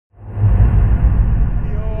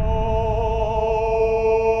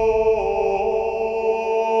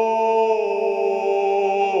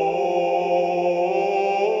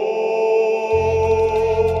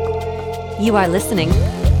You are listening.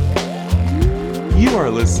 You are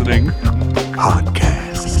listening.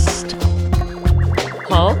 Podcast.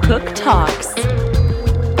 Paul Cook Talks.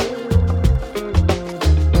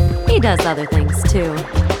 He does other things too.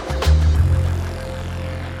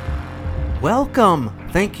 Welcome.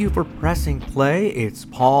 Thank you for pressing play. It's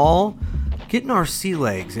Paul. Getting our sea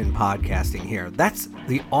legs in podcasting here. That's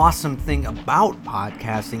the awesome thing about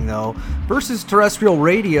podcasting, though. Versus terrestrial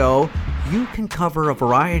radio, you can cover a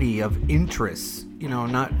variety of interests. You know,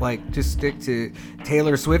 not like just stick to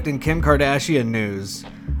Taylor Swift and Kim Kardashian news.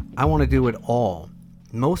 I want to do it all.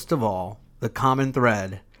 Most of all, the common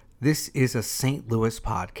thread. This is a St. Louis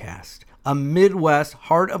podcast. A Midwest,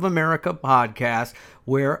 Heart of America podcast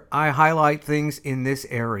where I highlight things in this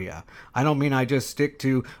area. I don't mean I just stick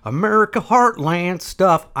to America Heartland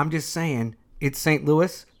stuff. I'm just saying it's St.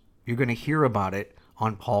 Louis. You're going to hear about it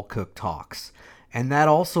on Paul Cook Talks. And that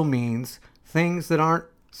also means things that aren't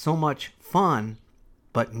so much fun,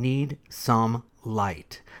 but need some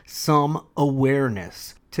light, some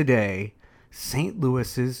awareness. Today, St.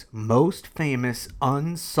 Louis's most famous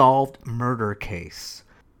unsolved murder case.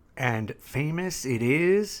 And famous it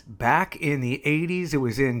is. Back in the 80s, it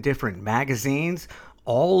was in different magazines,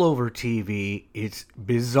 all over TV. It's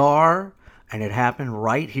bizarre, and it happened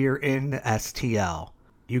right here in the STL.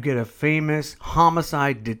 You get a famous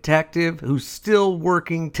homicide detective who's still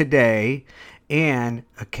working today, and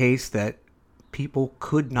a case that people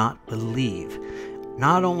could not believe.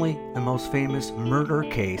 Not only the most famous murder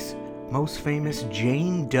case, most famous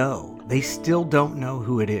Jane Doe. They still don't know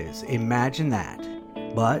who it is. Imagine that.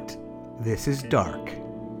 But this is dark.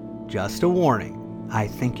 Just a warning. I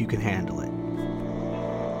think you can handle it.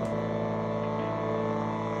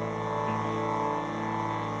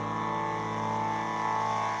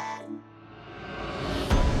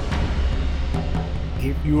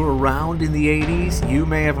 If you were around in the 80s, you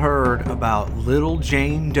may have heard about Little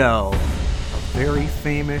Jane Doe, a very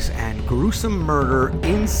famous and gruesome murder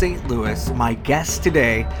in St. Louis. My guest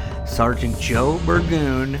today, Sergeant Joe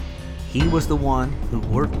Burgoon. He was the one who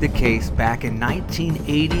worked the case back in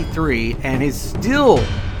 1983 and is still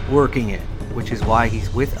working it, which is why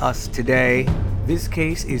he's with us today. This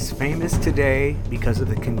case is famous today because of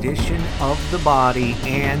the condition of the body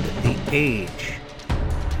and the age.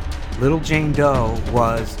 Little Jane Doe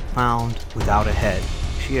was found without a head.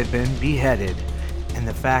 She had been beheaded, and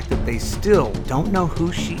the fact that they still don't know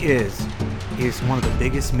who she is one of the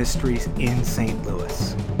biggest mysteries in St.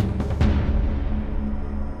 Louis.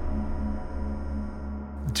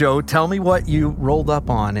 Joe, tell me what you rolled up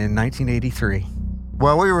on in 1983.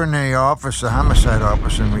 Well, we were in the office, the homicide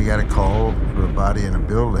office, and we got a call for a body in a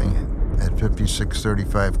building at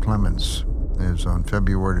 5635 Clemens. It was on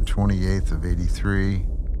February the 28th of 83.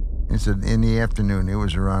 It said in the afternoon. It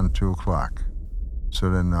was around 2 o'clock. So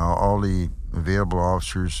then all the available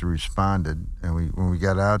officers responded, and when we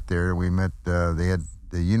got out there, we met, they had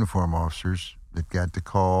the uniform officers that got the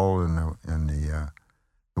call and the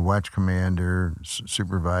watch commander,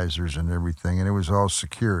 supervisors, and everything, and it was all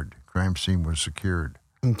secured. Crime scene was secured.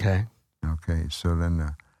 Okay. So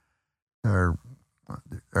then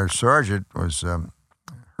our sergeant was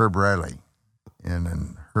Herb Riley, and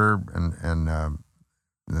then Herb and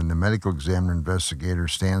then the medical examiner investigator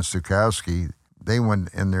Stan Stukowski. They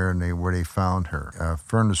went in there and where they found her, a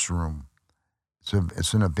furnace room.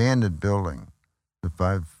 It's an abandoned building.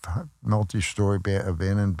 The multi-story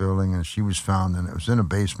abandoned building, and she was found, and it was in a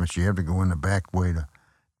basement. She had to go in the back way. The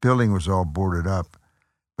building was all boarded up,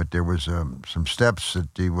 but there was some steps that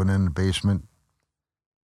you went in the basement,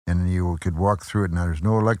 and you could walk through it. Now, there's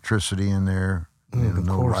no electricity in there,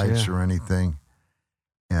 no lights or anything.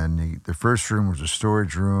 And the first room was a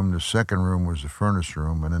storage room. The second room was a furnace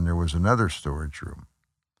room, and then there was another storage room.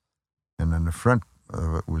 And then the front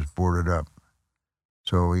of it was boarded up.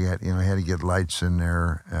 So we had, had to get lights in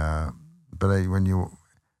there. But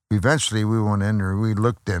eventually we went in there. We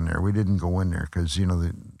looked in there. We didn't go in there because you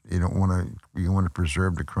want to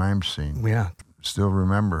preserve the crime scene. Yeah. Still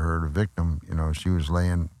remember her, the victim. She was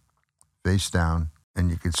laying face down, and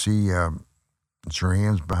you could see her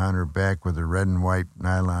hands behind her back with a red and white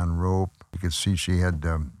nylon rope. You could see she had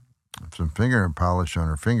some fingernail polish on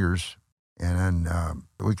her fingers. And then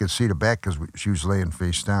we could see the back because she was laying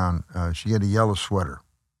face down. She had a yellow sweater.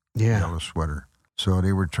 Yeah. Yellow sweater. So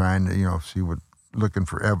they were trying to, looking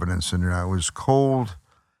for evidence. And it was cold.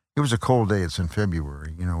 It was a cold day. It's in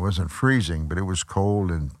February. It wasn't freezing, but it was cold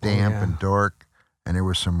and damp and dark. And there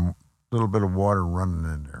was some little bit of water running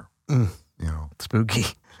in there.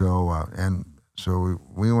 Spooky. So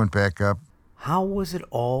we went back up. How was it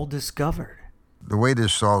all discovered? The way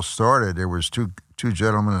this all started, there was two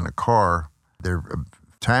gentlemen in a car. Their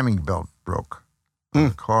timing belt broke on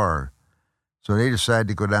the car. So they decided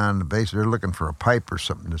to go down in the basement. They're looking for a pipe or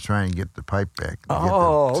something to try and get the pipe back.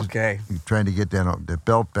 Okay. Trying to get the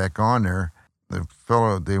belt back on there. The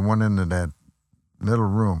fellow, they went into that middle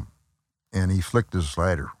room, and he flicked his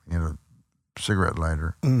lighter, cigarette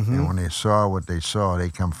lighter. Mm-hmm. And when they saw what they saw, they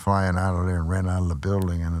come flying out of there and ran out of the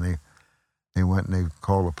building, and they went and they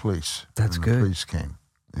called the police. That's and good. The police came.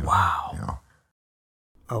 Wow.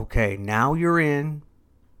 Okay, now you're in,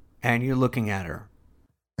 and you're looking at her.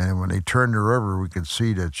 And when they turned her over, we could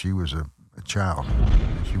see that she was a child.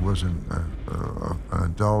 She wasn't an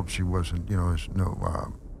adult. She wasn't,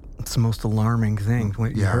 It's the most alarming thing.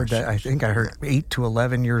 When you heard that, I think I heard 8 to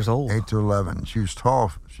 11 years old. 8 to 11. She was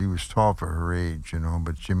tall. She was tall for her age,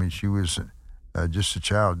 but she was just a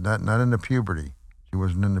child, not into puberty. She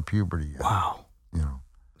wasn't into puberty yet. Wow.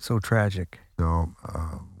 So tragic. So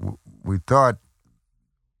we thought,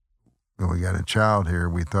 when we got a child here,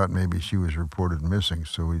 we thought maybe she was reported missing.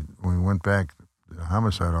 So when we went back to the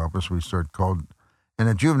homicide office, we started called, and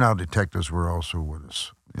the juvenile detectives were also with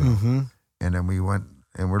us. Mm-hmm. And then we went,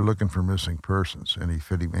 and we're looking for missing persons,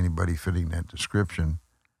 anybody fitting that description.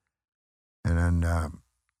 And then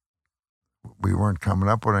we weren't coming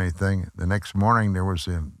up with anything. The next morning, there was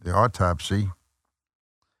the autopsy,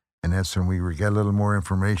 and that's when we got a little more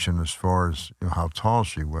information as far as how tall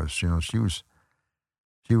she was. She was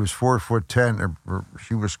 4'10".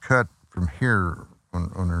 She was cut from here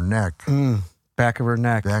on her neck, back of her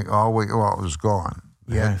neck, back all the way. Well, it was gone.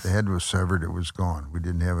 Yes. The head was severed. It was gone. We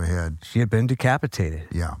didn't have a head. She had been decapitated.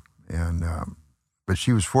 Yeah, and but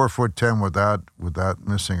she was 4'10" without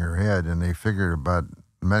missing her head, and they figured about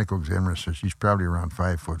the medical examiner said she's probably around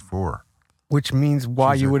 5'4". Which means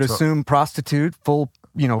why you would assume prostitute, full,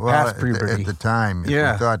 past puberty. At the time, we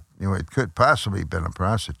thought it could possibly have been a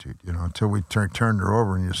prostitute. Until we turned her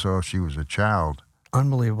over and you saw she was a child.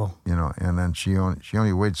 Unbelievable. And then she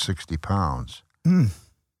only weighed 60 pounds.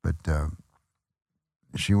 But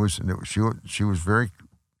she was very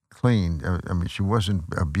clean. I mean, she wasn't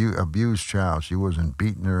abused child. She wasn't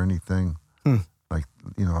beaten or anything.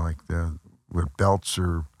 With belts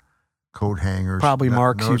or coat hangers. Probably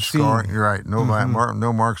marks you've seen. Right. No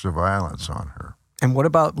marks of violence on her. And what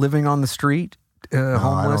about living on the street, homeless?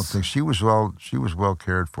 I don't think she was well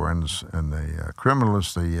cared for. And the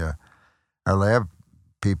criminalists, our lab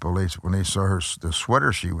people, when they saw the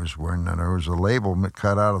sweater she was wearing, and there was a label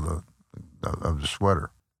cut out of the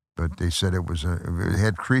sweater, but they said it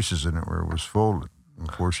had creases in it where it was folded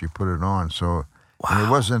before she put it on. So and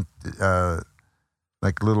it wasn't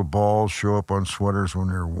like little balls show up on sweaters when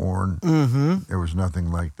they're worn. Mm-hmm. There was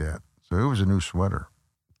nothing like that. So it was a new sweater.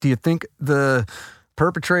 Do you think the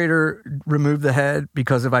perpetrator removed the head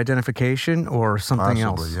because of identification or something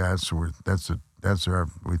else? Yeah, that's what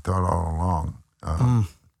we thought all along.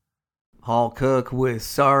 Paul Cook with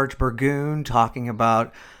Sarge Burgoon talking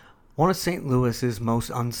about one of St. Louis's most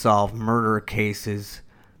unsolved murder cases.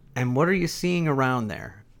 And what are you seeing around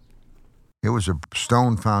there? It was a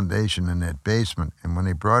stone foundation in that basement, and when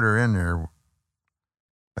they brought her in there,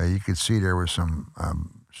 you could see there was some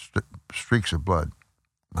streaks of blood.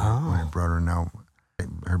 When they brought her in, now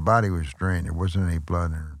her body was drained. There wasn't any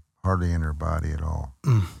blood hardly in her body at all,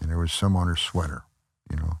 and there was some on her sweater,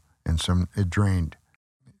 and some it drained.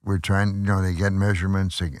 We're trying, they get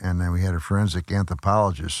measurements, and then we had a forensic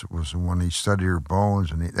anthropologist. Was when he studied her bones,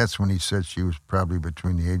 and that's when he said she was probably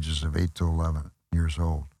between the ages of 8 to 11 years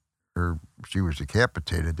old. She was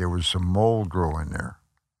decapitated. There was some mold growing there.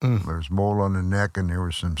 There was mold on the neck, and there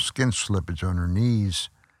was some skin slippage on her knees,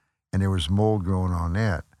 and there was mold growing on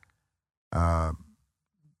that. The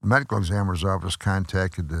medical examiner's office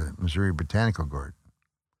contacted the Missouri Botanical Garden,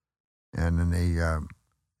 and then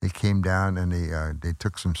they came down and they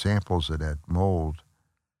took some samples of that mold,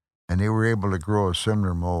 and they were able to grow a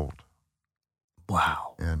similar mold.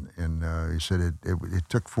 Wow! And he said it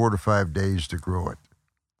took 4 to 5 days to grow it.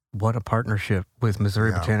 What a partnership with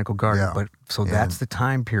Missouri Botanical Garden! Yeah. But that's the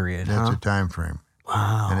time period. That's the time frame.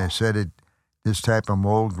 Wow! And they said this type of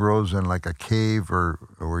mold grows in like a cave or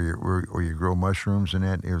where you grow mushrooms and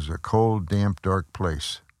that. It was a cold, damp, dark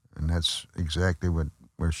place, and that's exactly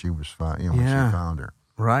where she was found. When she found her.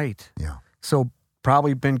 Right. Yeah. So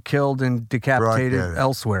probably been killed and decapitated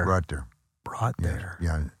elsewhere. Brought there. Brought there.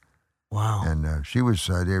 Yeah. Wow. And she was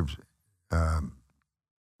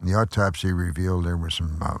the autopsy revealed there was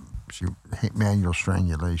some manual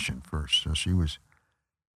strangulation first. So she was.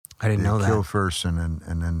 I didn't know that. Killed first, and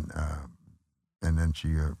then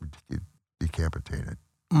she decapitated.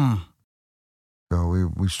 So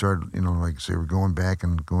we started, like I say, we're going back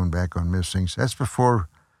on missings. That's before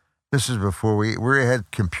This is before we had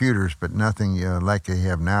computers, but nothing like they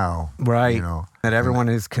have now. Right. You know, that everyone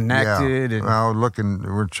is connected. Yeah. And Well,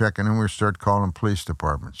 we're checking, and we start calling police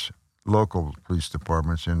departments, local police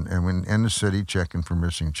departments, and when in the city checking for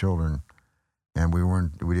missing children, and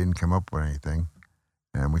we didn't come up with anything,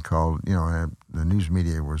 and we called, and the news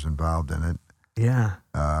media was involved in it. Yeah.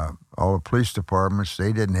 All the police departments,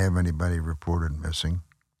 they didn't have anybody reported missing,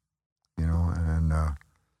 and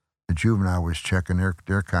the juvenile was checking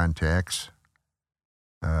their contacts.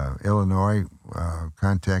 Illinois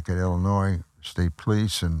contacted Illinois State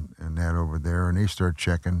Police and that over there, and they started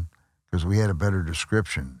checking because we had a better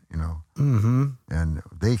description, Mm-hmm. and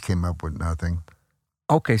they came up with nothing.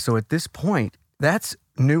 Okay, so at this point, that's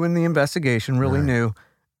new in the investigation, really Right. new.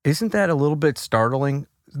 Isn't that a little bit startling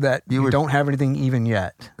that you don't have anything even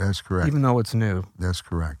yet, That's correct. even though it's new? That's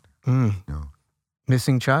correct. Mm.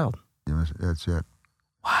 Missing child. That's it.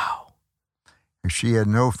 Wow. And she had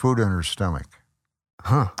no food in her stomach,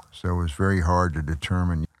 Huh. so it was very hard to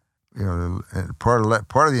determine. And part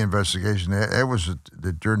of the investigation that was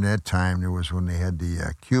during that time, there was when they had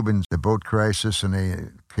the Cubans, the boat crisis,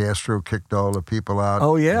 and Castro kicked all the people out.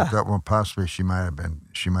 Oh, yeah. I thought, well, possibly she might have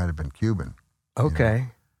been Cuban.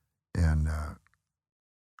 Okay. And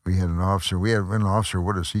we had an officer. We had an officer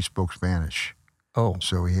with us. He spoke Spanish, Oh,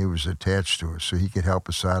 so he was attached to us, so he could help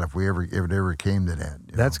us out if it ever came to that.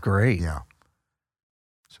 that's great. Yeah.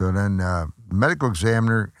 So then, medical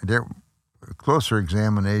examiner, closer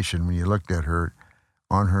examination, when you looked at her,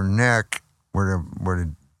 on her neck, where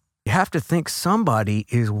the You have to think somebody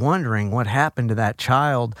is wondering what happened to that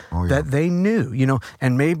child Oh, yeah. that they knew,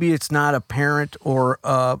 and maybe it's not a parent or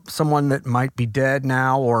someone that might be dead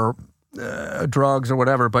now or drugs or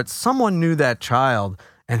whatever, but someone knew that child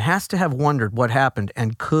and has to have wondered what happened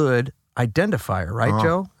and could identify her, right,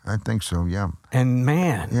 Joe? I think so, yeah. And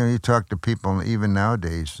man, You talk to people even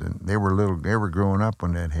nowadays, and they were growing up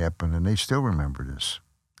when that happened, and they still remember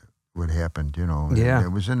what happened, and Yeah.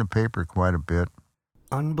 it was in the paper quite a bit.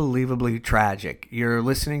 unbelievably tragic. You're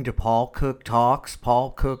listening to Paul Cook Talks,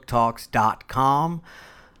 paulcooktalks.com.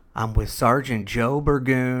 I'm with Sergeant Joe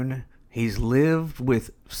Burgoon. He's lived with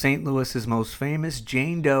St. Louis's most famous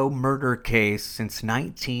Jane Doe murder case since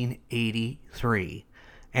 1983.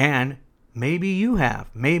 And maybe you have.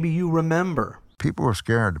 Maybe you remember. People were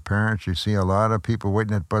scared. The parents, you see a lot of people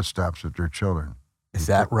waiting at bus stops with their children. Is You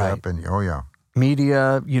that picked right? up and, oh, yeah.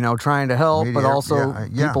 Media, trying to help, but Media, also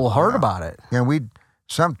yeah, people heard yeah. about it. Yeah,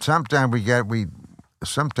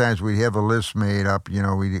 sometimes we have a list made up,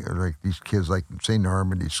 we like these kids, like St.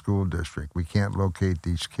 Normandy School District, we can't locate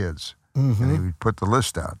these kids. Mm-hmm. And we'd put the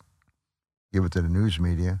list out, give it to the news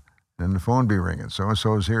media, and the phone be ringing.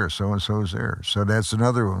 So-and-so is here, so-and-so is there. So that's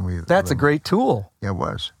another one That's a great tool Yeah, it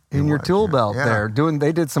was. in your tool belt there.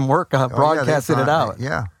 They did some work broadcasting it out.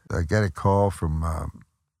 Yeah. I got a call from,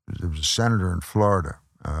 there was a senator in Florida,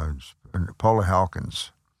 Paula Halkins.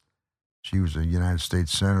 She was a United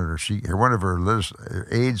States senator. One of her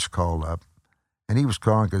aides called up, and he was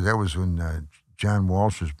calling because that was when John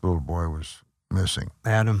Walsh's little boy was missing.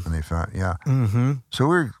 Adam. And they found, yeah. Mm-hmm.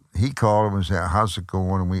 So he called and said, "How's it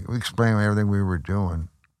going?" And we explained everything we were doing,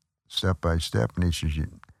 step by step. And he says,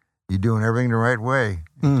 "You're doing everything the right way."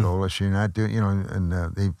 He told us, "You're not doing," And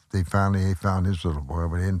they finally found his little boy,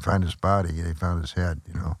 but they didn't find his body. They found his head.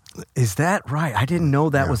 Is that right? I didn't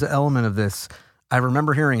know that was an element of this. I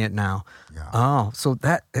remember hearing it now. Yeah. Oh, so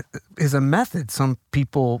that is a method some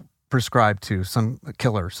people prescribe to, some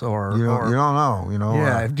killers or... You don't know.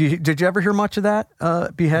 Yeah. Did you ever hear much of that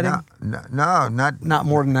beheading? No, Not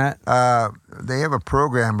more than that? They have a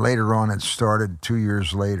program later on that started 2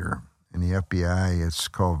 years later in the FBI. It's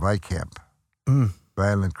called VICAP,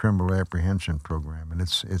 Violent Criminal Apprehension Program, and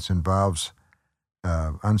it involves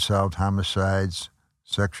unsolved homicides,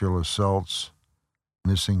 sexual assaults,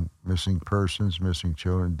 missing persons, missing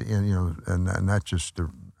children, and not just the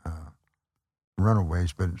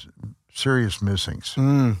runaways, but serious missings.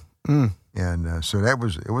 And so it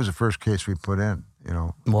was the first case we put in.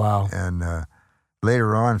 Wow. And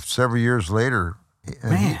later on, several years later,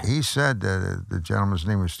 he said that the gentleman's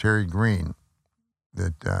name was Terry Green,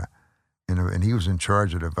 that and he was in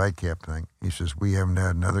charge of the VICAP thing. He says, "We haven't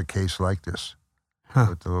had another case like this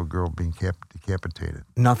with the little girl being decapitated.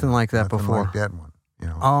 Nothing like that Nothing before. like that one.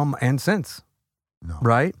 And since, No,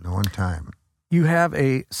 right? No one time. You have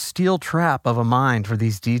a steel trap of a mind for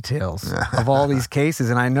these details of all these cases.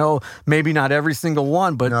 And I know maybe not every single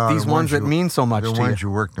one, but these ones that mean so much to you. The ones you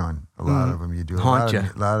worked on, a lot of them you do. Haunt you.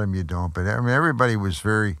 A lot of them you don't. But everybody was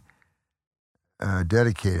very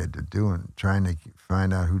dedicated to trying to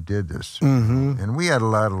find out who did this. Mm-hmm. And we had a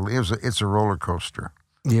lot of, it's a roller coaster.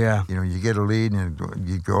 Yeah. You know, you get a lead and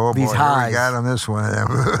you go, oh, These boy, highs. we got on this one.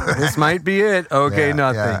 This might be it. Okay, Yeah,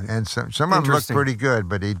 nothing. Yeah. And some of them looked Interesting. pretty good,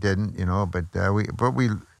 but he didn't, you know. But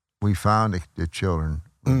we found the children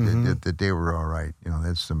that they were all right. You know,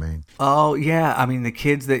 that's the main. Oh, yeah. I mean, the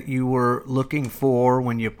kids that you were looking for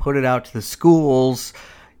when you put it out to the schools,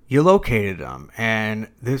 you located them. And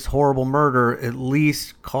this horrible murder at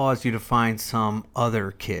least caused you to find some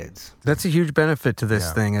other kids. That's a huge benefit to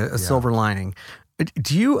this thing, a silver lining.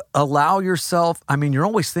 Do you allow yourself, I mean, you're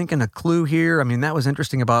always thinking a clue here. I mean, that was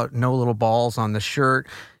interesting about no little balls on the shirt.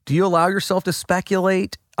 Do you allow yourself to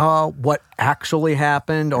speculate what actually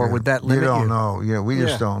happened, or would that limit you? You don't know. You know, we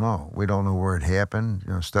just don't know. We don't know where it happened,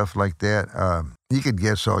 you know, stuff like that. You could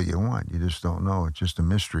guess all you want. You just don't know. It's just a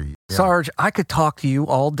mystery. Yeah. Sarge, I could talk to you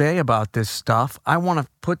all day about this stuff. I want to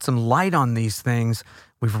put some light on these things.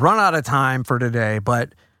 We've run out of time for today,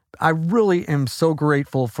 but I really am so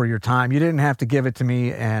grateful for your time. You didn't have to give it to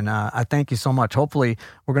me, and I thank you so much. Hopefully,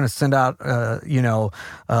 we're going to send out, a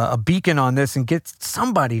beacon on this and get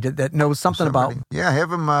somebody that knows something about. Yeah, have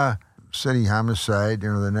them city homicide.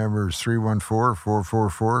 You know, the number is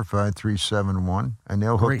 314-444-5371, and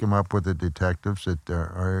they'll hook them up with the detectives that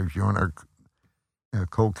are doing our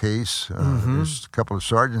cold case. There's a couple of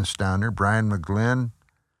sergeants down there, Brian McGlynn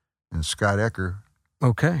and Scott Ecker.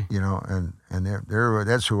 Okay. You know, and they're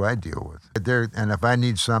that's who I deal with. And if I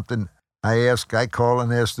need something, I call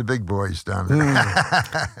and ask the big boys down there.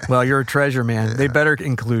 Well, you're a treasure, man. Yeah. They better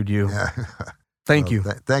include you. Yeah. Thank you.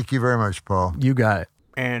 Thank you very much, Paul. You got it.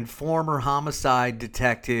 And former homicide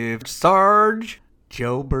detective Sarge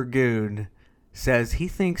Joe Burgoon says he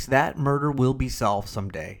thinks that murder will be solved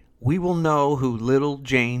someday. We will know who little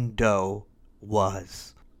Jane Doe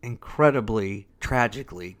was. Incredibly,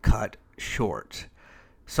 tragically cut short.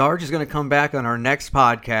 Sarge is going to come back on our next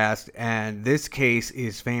podcast, and this case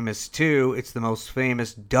is famous too. It's the most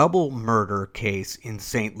famous double murder case in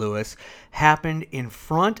St. Louis. Happened in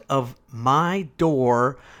front of my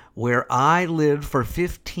door where I lived for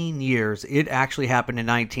 15 years. It actually happened in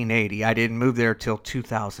 1980. I didn't move there till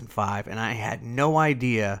 2005, and I had no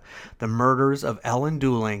idea the murders of Ellen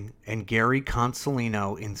Dooling and Gary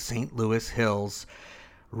Consolino in St. Louis Hills.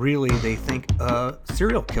 Really, they think a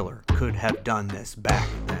serial killer could have done this back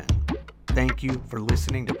then. Thank you for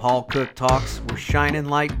listening to Paul Cook Talks. We're shining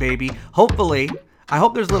light, baby. Hopefully, I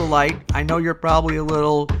hope there's a little light. I know you're probably a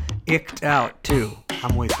little icked out, too.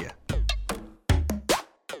 I'm with you.